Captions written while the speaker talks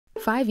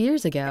5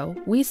 years ago,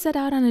 we set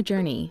out on a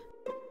journey.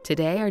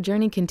 Today, our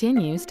journey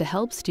continues to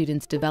help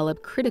students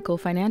develop critical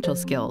financial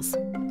skills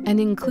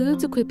and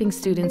includes equipping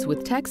students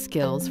with tech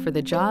skills for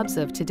the jobs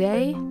of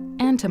today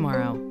and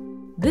tomorrow.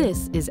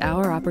 This is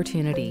our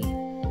opportunity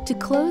to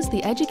close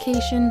the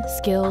education,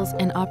 skills,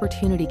 and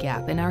opportunity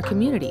gap in our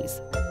communities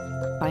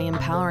by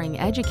empowering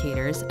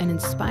educators and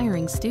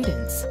inspiring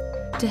students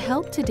to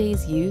help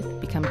today's youth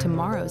become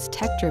tomorrow's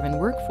tech-driven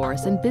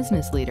workforce and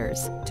business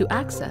leaders to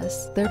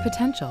access their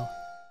potential.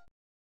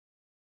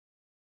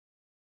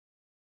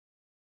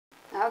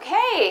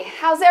 Okay,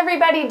 how's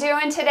everybody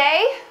doing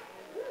today?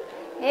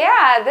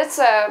 Yeah, this is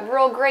a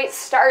real great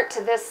start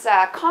to this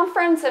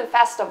conference and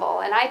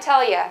festival. And I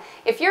tell you,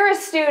 if you're a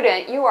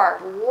student, you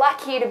are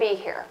lucky to be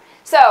here.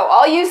 So,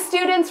 all you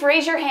students,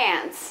 raise your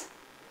hands.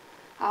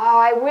 Oh,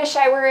 I wish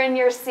I were in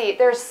your seat.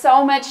 There's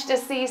so much to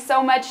see,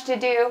 so much to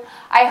do.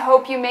 I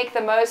hope you make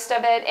the most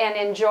of it and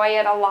enjoy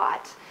it a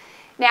lot.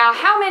 Now,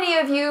 how many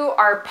of you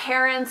are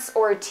parents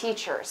or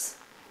teachers?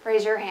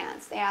 Raise your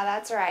hands. Yeah,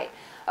 that's right.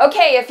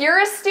 Okay, if you're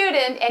a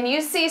student and you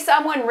see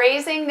someone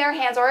raising their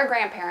hands, or a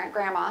grandparent,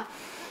 grandma,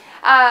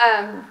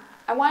 I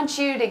want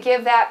you to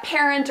give that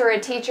parent or a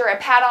teacher a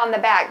pat on the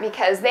back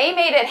because they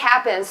made it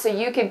happen so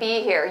you could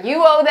be here.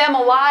 You owe them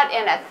a lot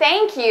and a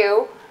thank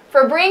you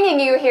for bringing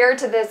you here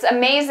to this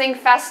amazing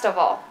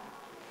festival.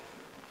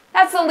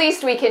 That's the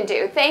least we can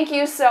do. Thank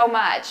you so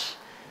much.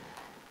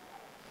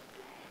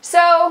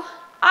 So,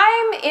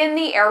 I'm in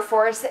the Air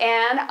Force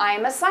and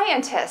I'm a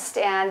scientist,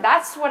 and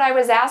that's what I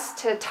was asked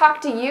to talk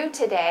to you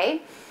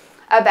today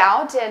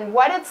about and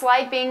what it's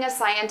like being a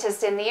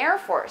scientist in the Air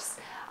Force.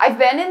 I've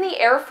been in the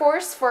Air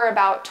Force for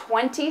about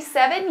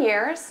 27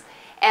 years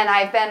and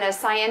I've been a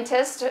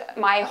scientist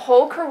my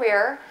whole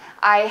career.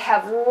 I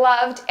have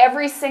loved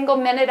every single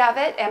minute of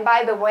it, and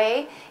by the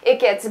way, it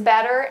gets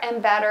better and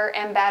better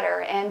and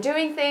better. And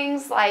doing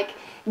things like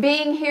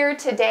being here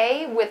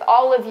today with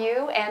all of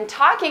you and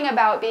talking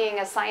about being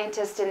a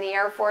scientist in the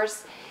Air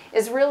Force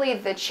is really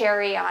the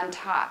cherry on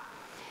top.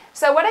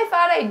 So what I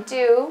thought I'd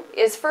do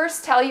is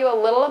first tell you a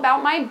little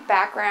about my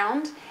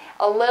background,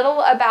 a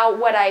little about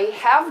what I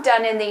have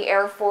done in the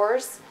Air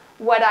Force,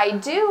 what I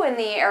do in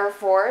the Air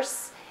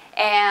Force,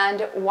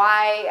 and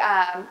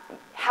why,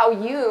 how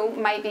you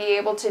might be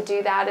able to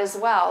do that as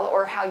well,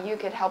 or how you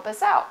could help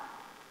us out.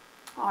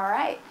 All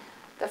right,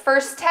 the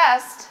first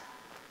test,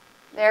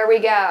 there we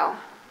go.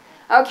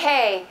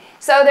 Okay,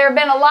 so there have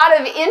been a lot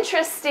of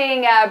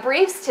interesting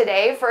briefs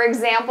today. For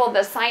example,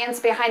 the science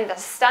behind the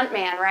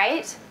stuntman,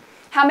 right?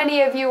 How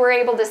many of you were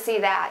able to see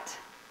that?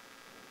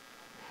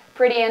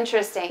 Pretty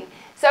interesting.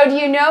 So do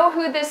you know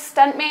who this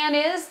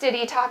stuntman is? Did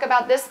he talk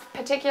about this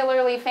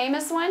particularly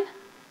famous one?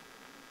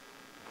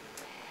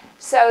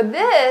 So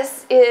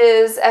this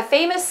is a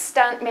famous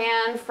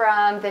stuntman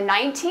from the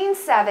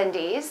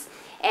 1970s,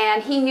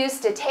 and he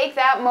used to take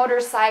that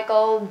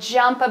motorcycle,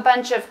 jump a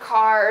bunch of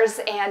cars,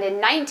 and in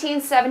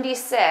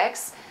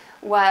 1976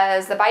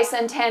 was the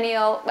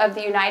bicentennial of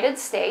the United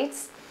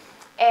States,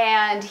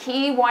 and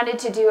he wanted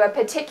to do a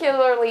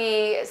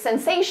particularly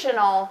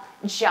sensational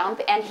jump,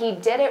 and he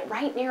did it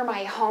right near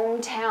my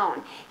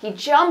hometown. He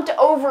jumped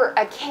over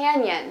a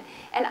canyon,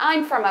 and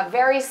I'm from a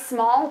very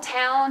small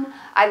town.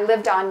 I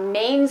lived on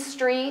Main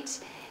Street.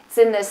 It's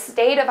in the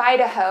state of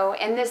Idaho,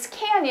 and this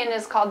canyon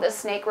is called the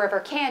Snake River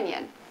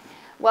Canyon.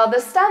 Well, the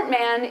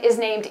stuntman is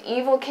named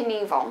Evel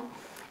Knievel,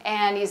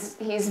 and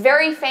he's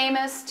very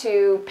famous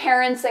to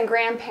parents and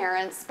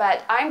grandparents,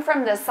 but I'm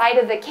from the side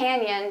of the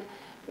canyon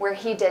where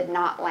he did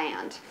not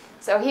land.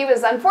 So he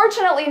was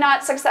unfortunately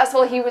not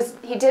successful.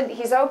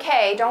 He's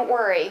okay, don't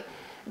worry.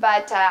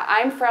 But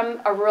I'm from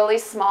a really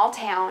small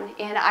town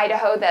in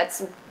Idaho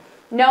that's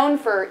known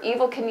for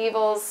Evel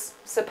Knievel's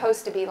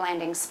supposed to be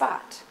landing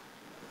spot.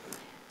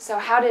 So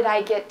how did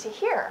I get to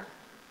here?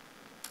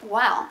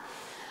 Well,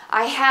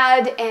 I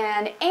had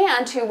an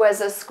aunt who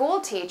was a school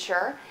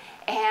teacher,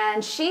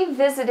 and she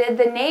visited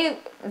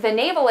the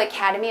Naval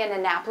Academy in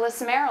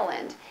Annapolis,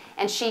 Maryland.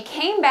 And she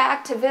came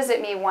back to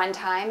visit me one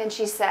time, and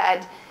she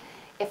said,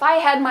 if I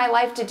had my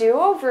life to do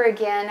over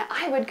again,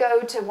 I would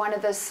go to one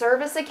of the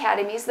service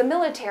academies, the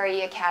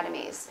military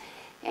academies.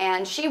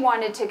 And she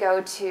wanted to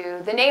go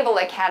to the Naval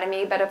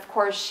Academy, but of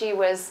course she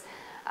was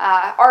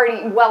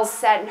already well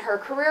set in her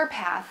career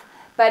path.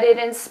 But it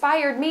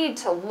inspired me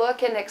to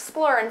look and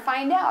explore and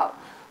find out,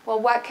 well,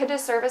 what could a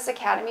service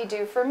academy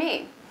do for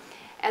me?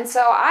 And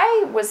so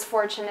I was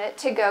fortunate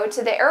to go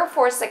to the Air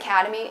Force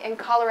Academy in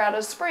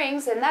Colorado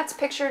Springs, and that's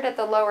pictured at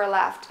the lower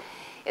left.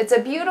 It's a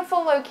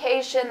beautiful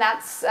location.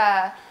 That's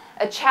a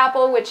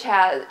chapel which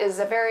is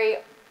a very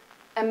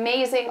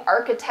amazing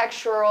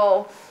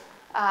architectural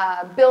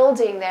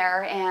building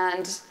there,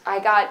 and I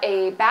got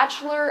a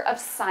Bachelor of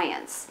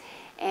Science.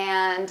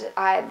 And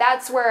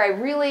that's where I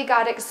really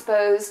got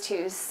exposed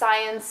to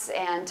science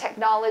and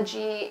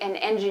technology and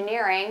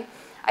engineering.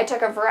 I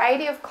took a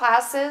variety of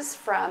classes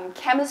from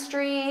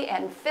chemistry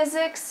and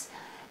physics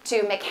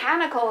to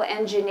mechanical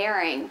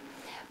engineering.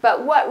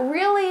 But what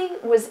really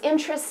was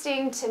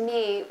interesting to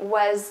me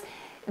was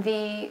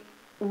the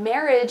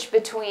marriage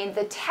between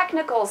the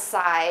technical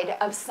side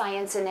of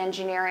science and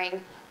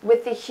engineering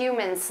with the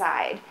human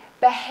side,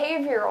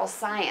 behavioral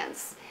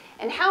science.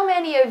 And how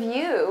many of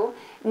you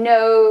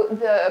know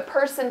the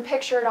person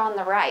pictured on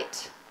the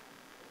right?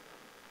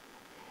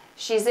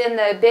 She's in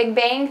the Big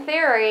Bang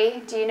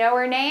Theory. Do you know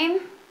her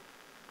name?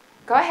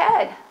 Go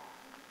ahead.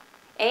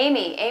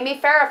 Amy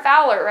Farrah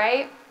Fowler,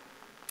 right?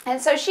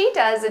 And so she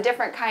does a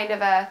different kind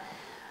of a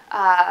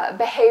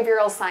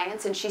behavioral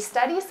science, and she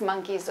studies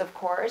monkeys, of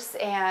course,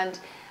 and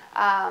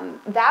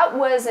that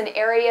was an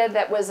area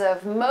that was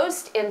of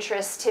most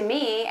interest to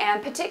me,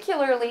 and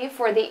particularly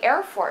for the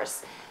Air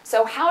Force.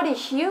 So how do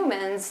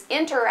humans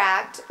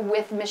interact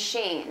with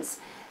machines?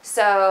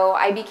 So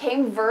I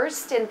became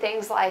versed in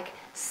things like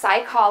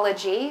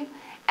psychology,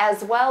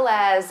 as well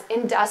as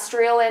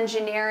industrial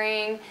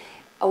engineering,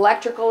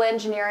 electrical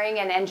engineering,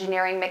 and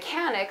engineering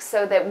mechanics,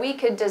 so that we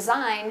could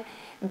design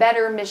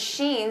better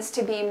machines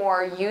to be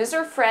more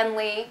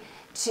user-friendly,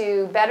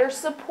 to better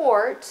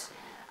support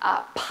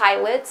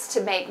pilots,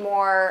 to make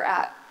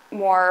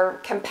more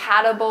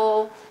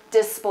compatible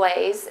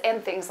displays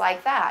and things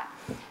like that.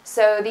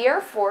 So the Air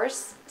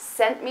Force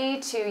sent me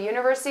to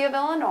University of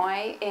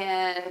Illinois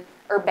in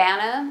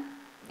Urbana,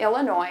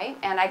 Illinois,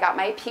 and I got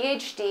my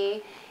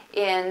PhD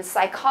in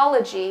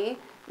psychology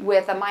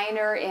with a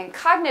minor in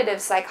cognitive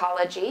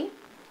psychology,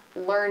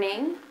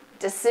 learning,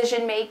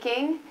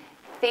 decision-making,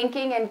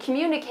 thinking and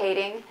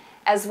communicating,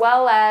 as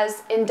well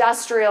as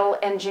industrial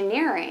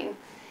engineering.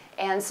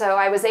 And so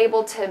I was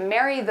able to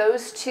marry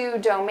those two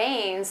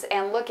domains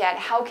and look at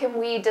how can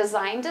we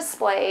design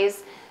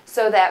displays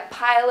so that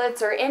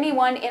pilots or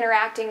anyone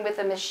interacting with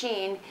a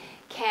machine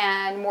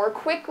can more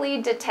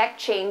quickly detect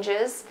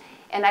changes,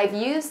 and I've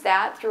used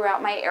that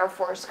throughout my Air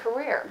Force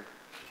career.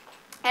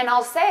 And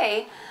I'll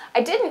say,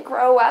 I didn't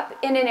grow up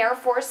in an Air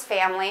Force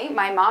family.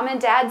 My mom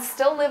and dad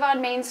still live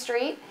on Main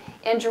Street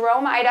in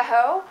Jerome,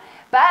 Idaho,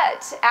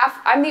 but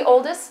I'm the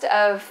oldest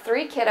of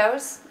 3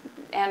 kiddos,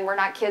 and we're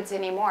not kids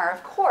anymore,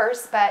 of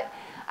course, but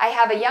I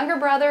have a younger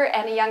brother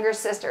and a younger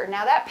sister.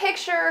 Now that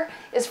picture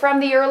is from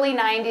the early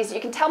 90s. You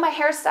can tell my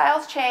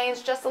hairstyle's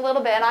changed just a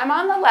little bit. I'm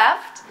on the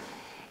left,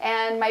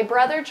 and my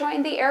brother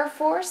joined the Air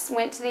Force,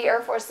 went to the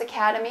Air Force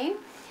Academy,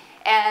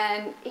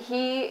 and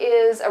he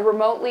is a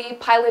remotely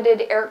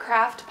piloted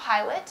aircraft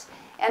pilot,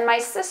 and my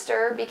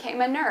sister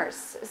became a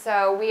nurse.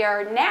 So we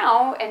are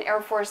now an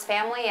Air Force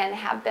family and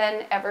have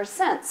been ever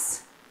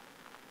since.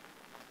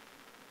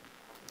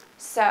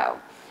 So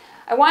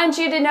I wanted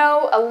you to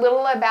know a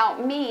little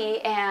about me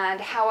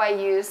and how I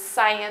use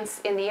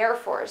science in the Air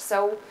Force.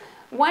 So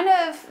one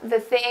of the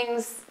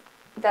things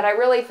that I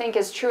really think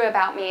is true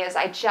about me is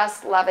I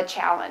just love a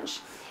challenge.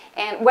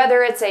 And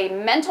whether it's a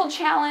mental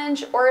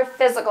challenge or a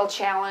physical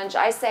challenge,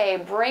 I say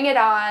bring it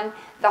on.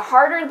 The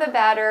harder the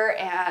better,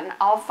 and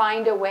I'll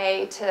find a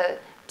way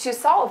to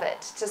solve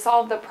it, to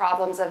solve the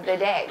problems of the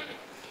day.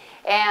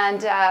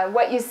 And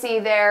what you see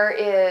there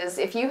is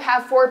if you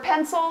have 4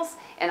 pencils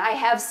and I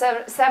have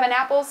 7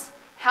 apples,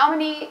 how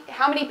many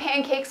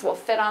pancakes will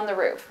fit on the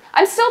roof?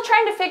 I'm still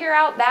trying to figure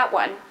out that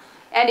one.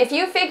 And if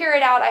you figure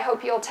it out, I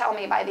hope you'll tell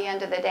me by the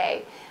end of the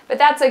day. But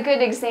that's a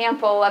good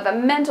example of a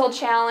mental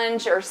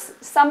challenge or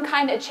some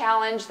kind of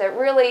challenge that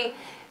really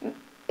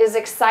is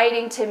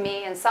exciting to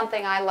me and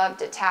something I love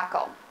to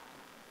tackle.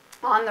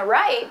 On the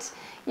right,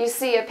 you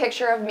see a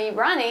picture of me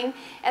running,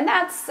 and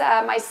that's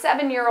my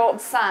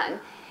 7-year-old son.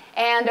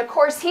 And of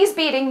course, he's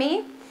beating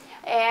me.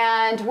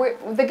 And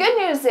the good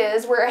news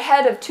is we're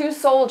ahead of 2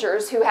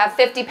 soldiers who have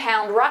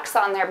 50-pound rucks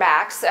on their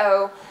backs.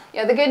 So,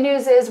 you know, the good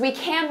news is we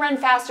can run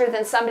faster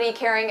than somebody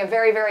carrying a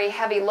very, very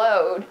heavy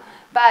load.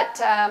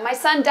 But my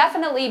son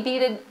definitely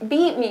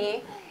beat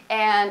me,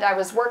 and I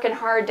was working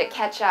hard to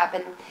catch up.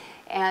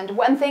 And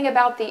one thing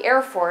about the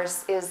Air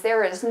Force is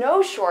there is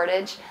no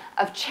shortage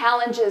of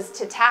challenges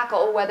to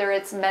tackle, whether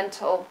it's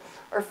mental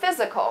or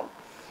physical.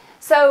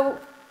 So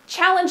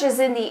challenges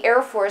in the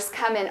Air Force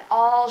come in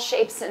all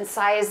shapes and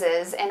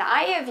sizes, and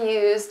I have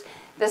used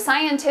the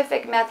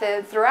scientific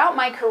method throughout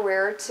my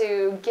career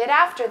to get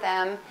after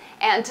them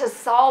and to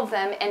solve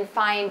them and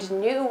find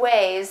new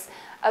ways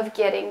of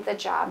getting the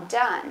job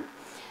done.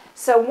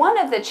 So one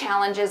of the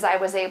challenges I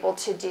was able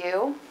to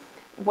do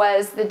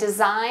was the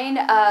design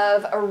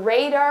of a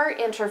radar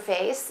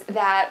interface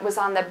that was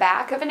on the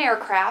back of an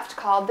aircraft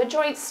called the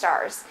Joint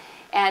Stars.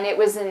 And it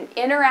was an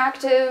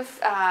interactive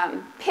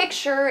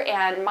picture,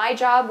 and my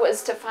job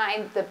was to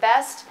find the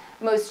best,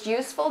 most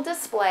useful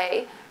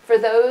display for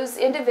those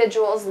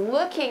individuals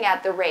looking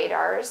at the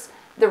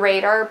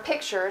radar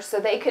pictures, so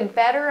they could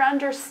better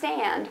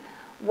understand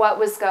what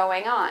was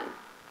going on.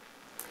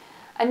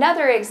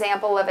 Another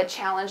example of a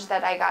challenge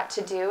that I got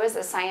to do as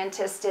a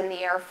scientist in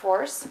the Air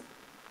Force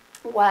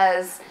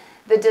was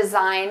the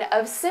design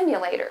of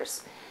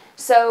simulators.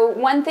 So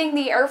one thing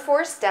the Air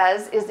Force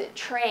does is it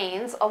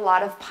trains a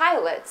lot of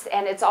pilots,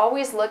 and it's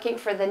always looking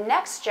for the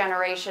next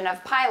generation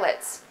of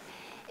pilots.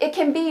 It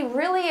can be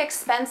really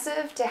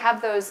expensive to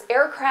have those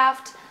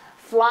aircraft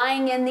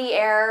Flying in the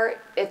air,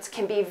 it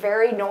can be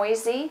very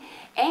noisy,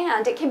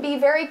 and it can be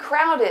very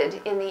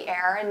crowded in the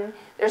air, and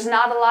there's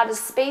not a lot of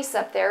space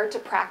up there to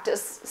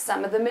practice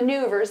some of the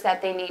maneuvers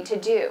that they need to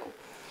do.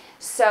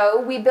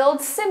 So we build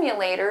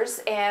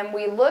simulators, and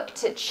we look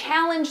to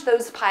challenge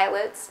those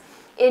pilots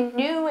in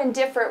new and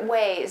different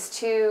ways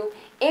to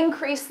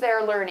increase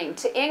their learning,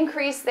 to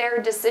increase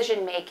their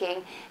decision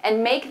making,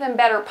 and make them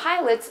better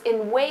pilots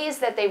in ways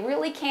that they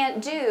really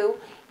can't do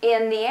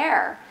in the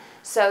air.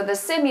 So the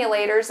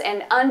simulators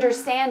and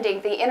understanding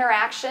the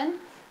interaction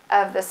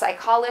of the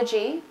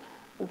psychology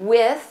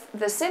with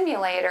the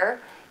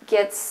simulator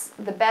gets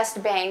the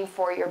best bang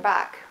for your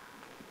buck.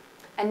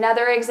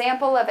 Another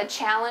example of a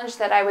challenge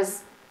that I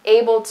was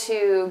able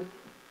to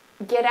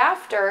get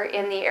after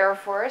in the Air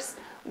Force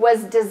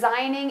was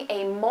designing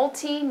a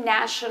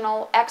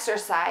multinational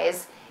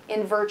exercise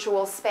in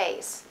virtual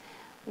space.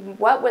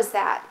 What was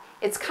that?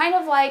 It's kind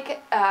of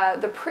like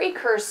the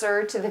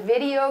precursor to the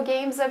video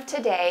games of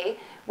today,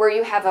 where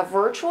you have a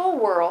virtual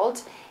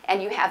world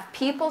and you have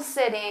people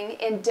sitting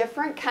in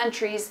different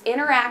countries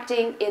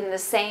interacting in the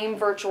same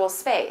virtual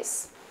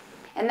space.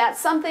 And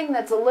that's something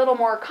that's a little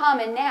more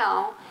common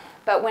now,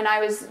 but when I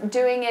was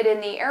doing it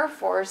in the Air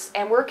Force,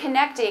 and we're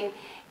connecting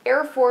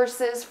Air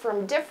Forces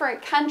from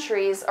different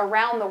countries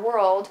around the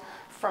world,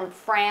 from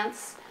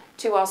France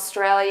to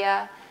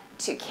Australia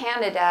to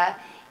Canada,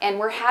 and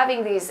we're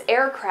having these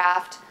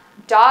aircraft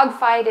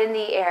dogfight in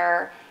the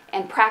air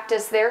and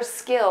practice their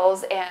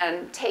skills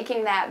and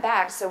taking that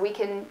back so we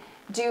can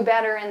do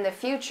better in the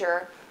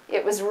future.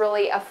 It was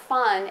really a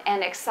fun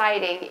and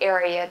exciting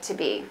area to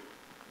be.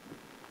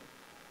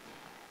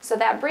 So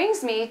that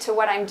brings me to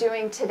what I'm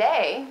doing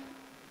today.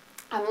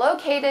 I'm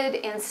located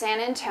in San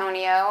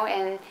Antonio,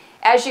 and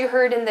as you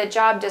heard in the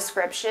job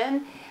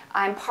description,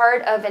 I'm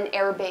part of an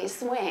air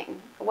base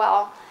wing.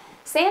 Well,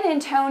 San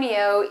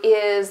Antonio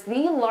is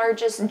the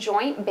largest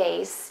joint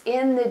base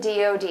in the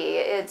DoD.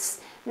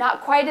 It's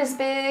not quite as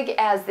big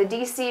as the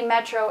DC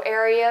metro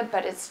area,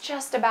 but it's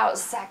just about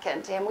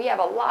second. And we have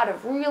a lot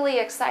of really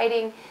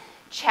exciting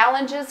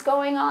challenges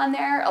going on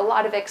there, a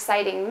lot of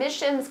exciting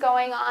missions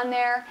going on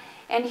there.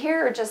 And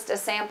here are just a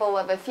sample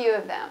of a few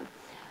of them.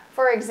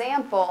 For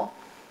example,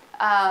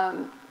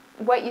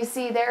 what you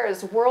see there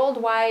is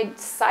worldwide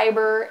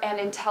cyber and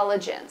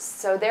intelligence.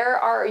 So there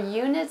are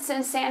units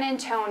in San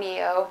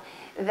Antonio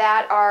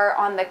that are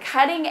on the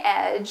cutting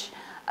edge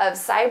of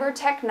cyber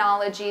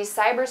technology,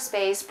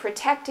 cyberspace,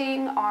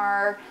 protecting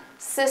our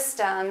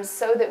systems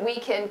so that we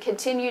can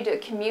continue to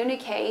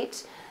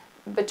communicate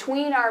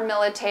between our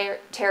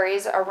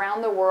militaries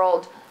around the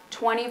world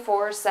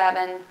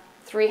 24/7,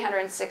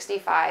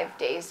 365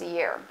 days a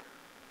year.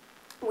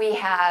 We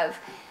have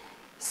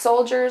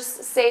soldiers,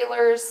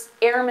 sailors,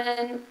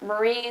 airmen,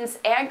 Marines,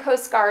 and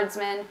Coast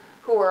Guardsmen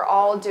who are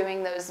all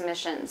doing those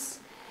missions.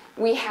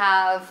 We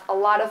have a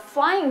lot of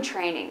flying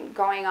training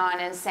going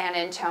on in San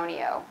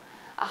Antonio.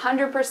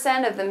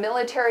 100% of the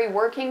military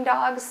working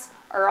dogs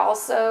are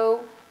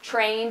also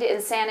trained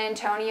in San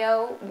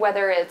Antonio,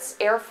 whether it's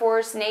Air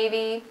Force,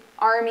 Navy,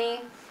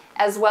 Army,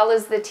 as well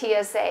as the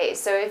TSA.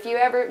 So if you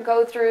ever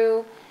go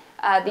through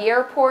the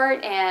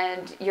airport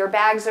and your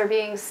bags are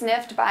being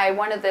sniffed by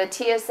one of the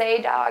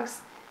TSA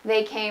dogs,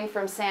 they came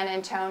from San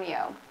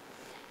Antonio.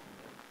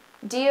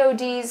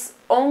 DoD's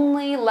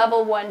only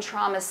level 1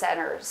 trauma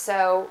center.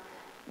 So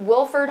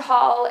Wilford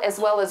Hall, as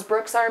well as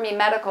Brooks Army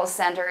Medical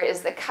Center,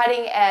 is the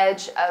cutting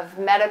edge of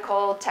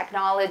medical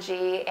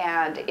technology,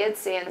 and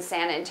it's in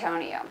San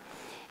Antonio.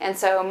 And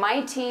so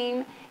my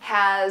team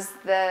has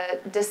the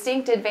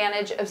distinct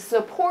advantage of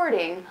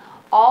supporting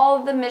all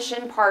of the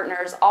mission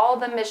partners, all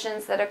the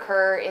missions that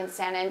occur in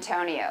San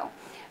Antonio.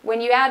 When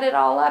you add it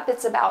all up,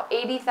 it's about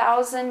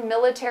 80,000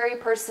 military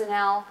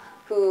personnel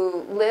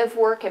who live,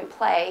 work, and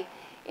play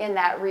in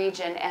that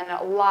region, and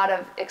a lot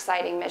of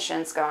exciting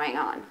missions going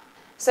on.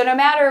 So no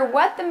matter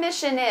what the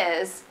mission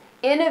is,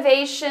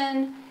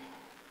 innovation,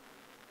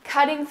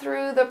 cutting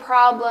through the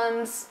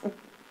problems,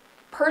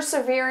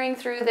 persevering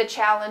through the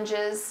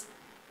challenges,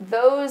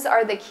 those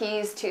are the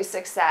keys to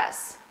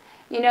success.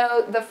 You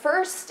know, the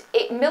first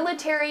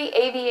military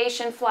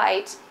aviation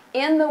flight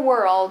in the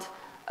world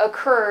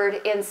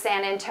occurred in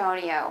San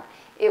Antonio.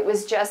 It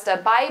was just a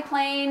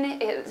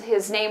biplane.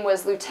 His name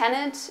was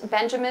Lieutenant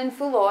Benjamin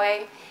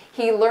Fulloy.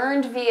 He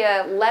learned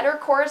via letter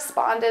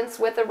correspondence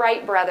with the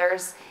Wright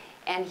brothers,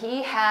 and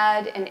he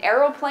had an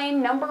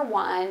aeroplane number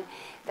 1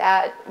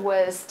 that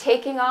was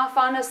taking off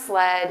on a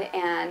sled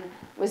and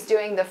was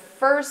doing the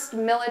first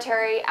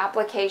military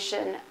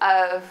application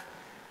of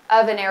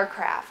an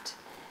aircraft.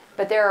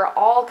 But there are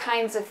all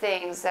kinds of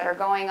things that are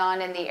going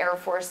on in the Air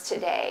Force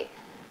today.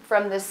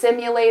 From the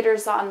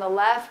simulators on the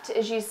left,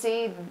 as you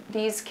see,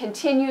 these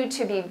continue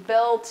to be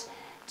built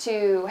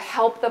to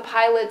help the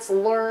pilots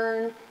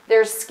learn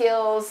their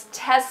skills,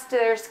 test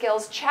their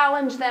skills,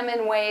 challenge them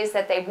in ways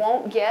that they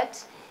won't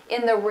get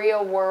in the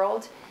real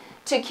world,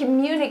 to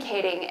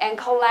communicating and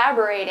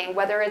collaborating,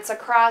 whether it's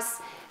across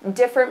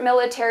different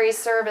military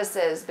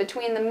services,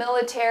 between the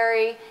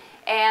military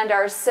and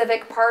our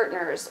civic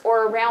partners,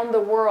 or around the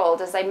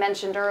world, as I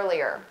mentioned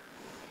earlier.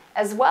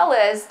 as well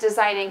as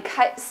designing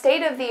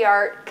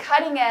state-of-the-art,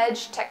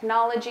 cutting-edge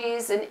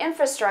technologies and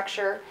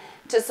infrastructure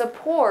to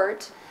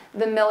support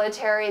the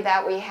military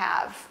that we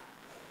have.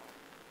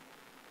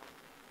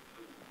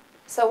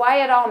 So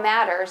why it all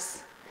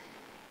matters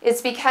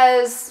is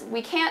because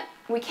we can't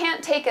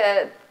take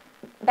a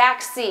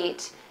back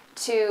seat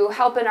to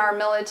helping our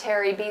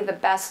military be the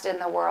best in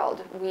the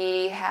world.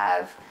 We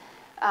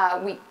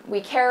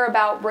care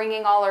about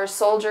bringing all our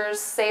soldiers,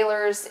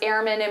 sailors,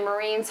 airmen, and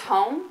Marines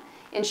home,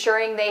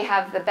 ensuring they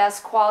have the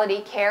best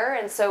quality care,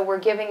 and so we're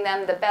giving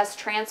them the best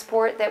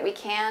transport that we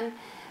can.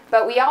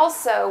 But we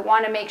also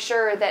want to make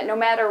sure that no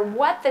matter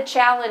what the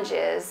challenge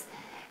is,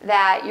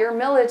 that your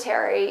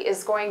military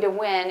is going to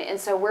win, and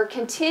so we're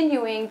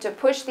continuing to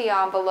push the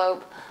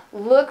envelope,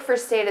 look for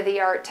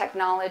state-of-the-art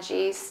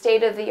technology,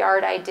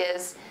 state-of-the-art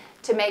ideas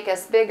to make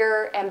us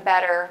bigger and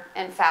better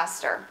and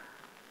faster.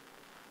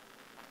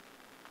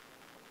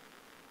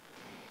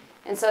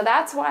 And so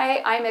that's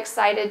why I'm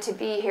excited to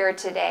be here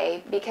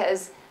today,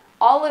 because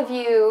all of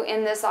you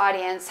in this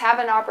audience have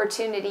an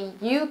opportunity.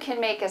 You can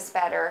make us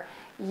better.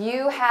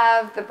 You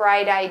have the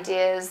bright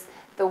ideas,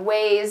 the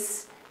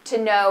ways to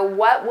know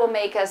what will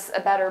make us a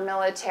better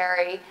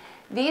military.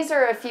 These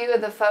are a few of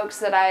the folks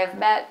that I've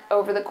met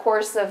over the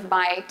course of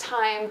my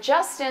time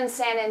just in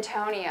San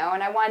Antonio,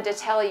 and I wanted to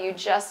tell you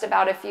just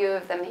about a few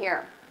of them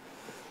here.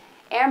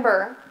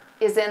 Amber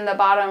is in the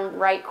bottom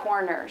right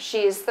corner.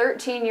 She is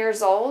 13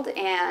 years old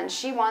and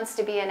she wants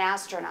to be an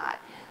astronaut.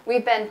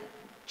 We've been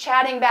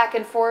chatting back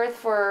and forth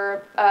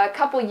for a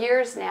couple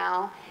years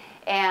now,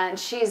 and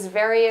she's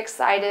very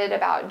excited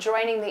about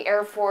joining the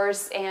Air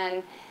Force,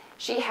 and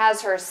she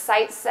has her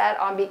sights set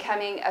on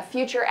becoming a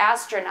future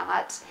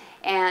astronaut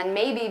and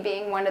maybe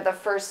being one of the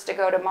first to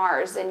go to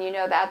Mars. And you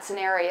know that's an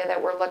area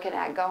that we're looking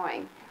at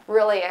going.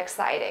 Really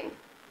exciting.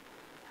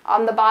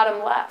 On the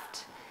bottom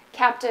left,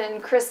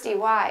 Captain Christy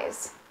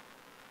Wise.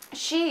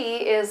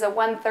 She is a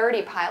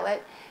 130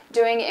 pilot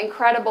doing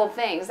incredible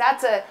things.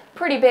 That's a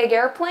pretty big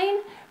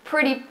airplane,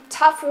 pretty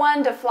tough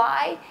one to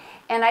fly.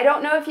 And I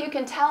don't know if you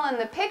can tell in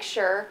the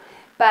picture,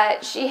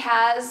 but she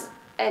has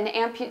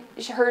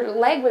her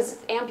leg was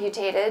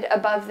amputated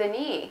above the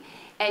knee,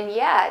 and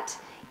yet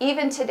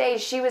even today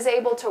she was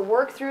able to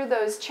work through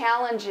those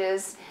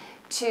challenges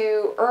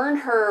to earn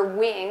her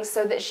wings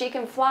so that she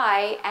can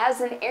fly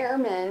as an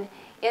airman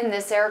in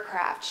this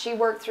aircraft. She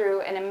worked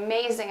through an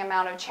amazing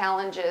amount of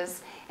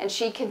challenges, and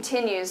she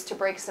continues to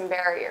break some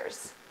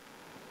barriers.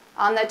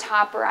 On the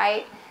top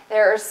right,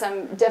 there are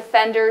some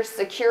defenders,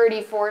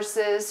 security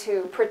forces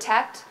who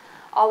protect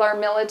all our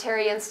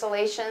military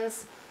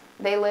installations.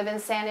 They live in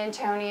San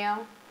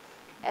Antonio.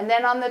 And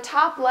then on the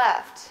top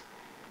left,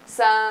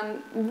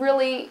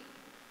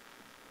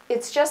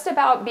 it's just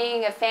about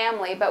being a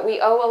family, but we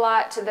owe a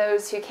lot to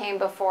those who came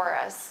before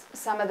us,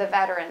 some of the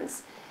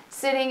veterans.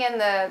 Sitting in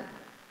the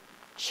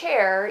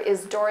chair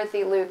is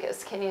Dorothy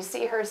Lucas. Can you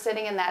see her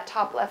sitting in that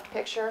top left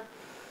picture?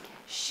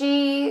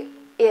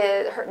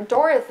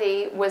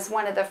 Dorothy was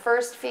one of the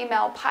first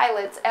female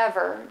pilots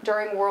ever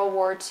during World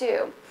War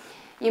II.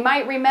 You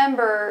might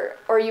remember,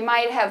 or you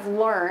might have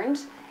learned,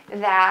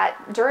 that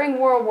during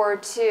World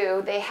War II,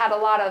 they had a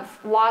lot of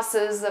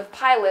losses of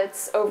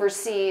pilots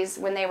overseas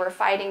when they were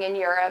fighting in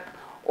Europe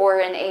or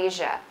in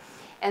Asia.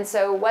 And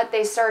so what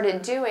they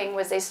started doing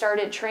was they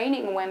started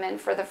training women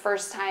for the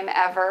first time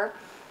ever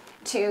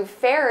to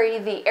ferry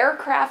the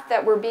aircraft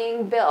that were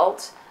being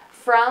built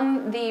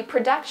from the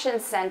production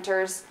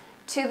centers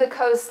to the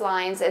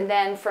coastlines, and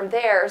then from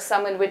there,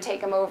 someone would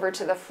take them over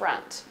to the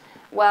front.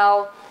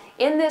 Well,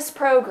 in this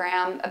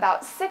program,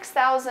 about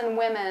 6,000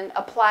 women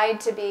applied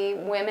to be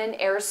women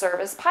air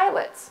service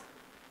pilots.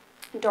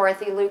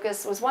 Dorothy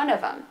Lucas was one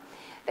of them.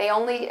 They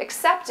only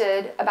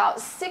accepted about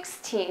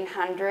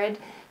 1,600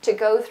 to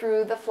go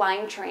through the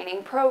flying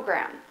training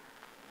program.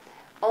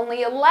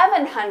 Only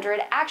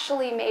 1,100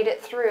 actually made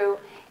it through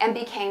and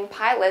became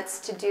pilots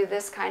to do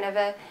this kind of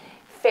a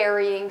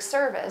ferrying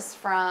service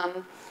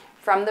from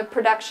the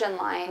production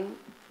line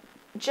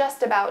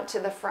just about to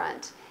the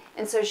front.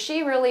 And so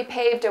she really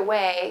paved a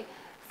way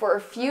for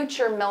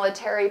future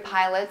military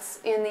pilots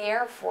in the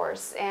Air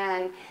Force.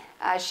 And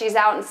she's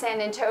out in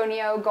San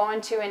Antonio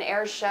going to an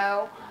air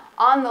show.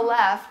 On the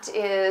left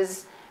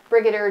is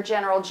Brigadier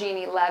General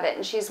Jeannie Leavitt,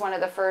 and she's one of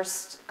the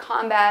first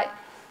combat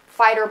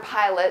fighter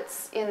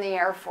pilots in the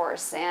Air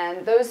Force.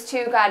 And those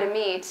two got to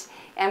meet,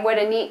 and what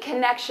a neat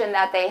connection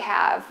that they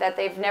have, that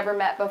they've never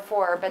met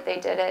before, but they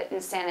did it in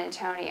San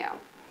Antonio.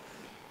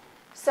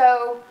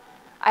 So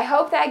I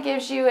hope that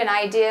gives you an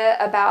idea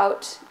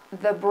about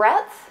the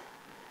breadth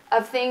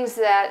of things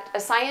that a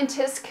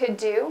scientist could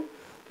do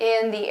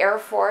in the Air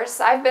Force.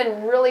 I've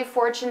been really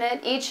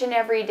fortunate each and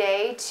every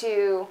day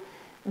to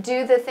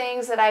do the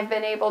things that I've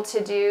been able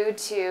to do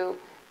to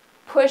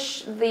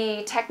push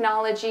the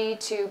technology,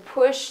 to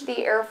push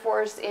the Air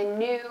Force in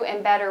new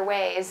and better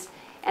ways.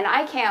 And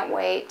I can't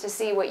wait to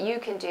see what you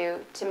can do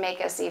to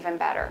make us even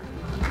better.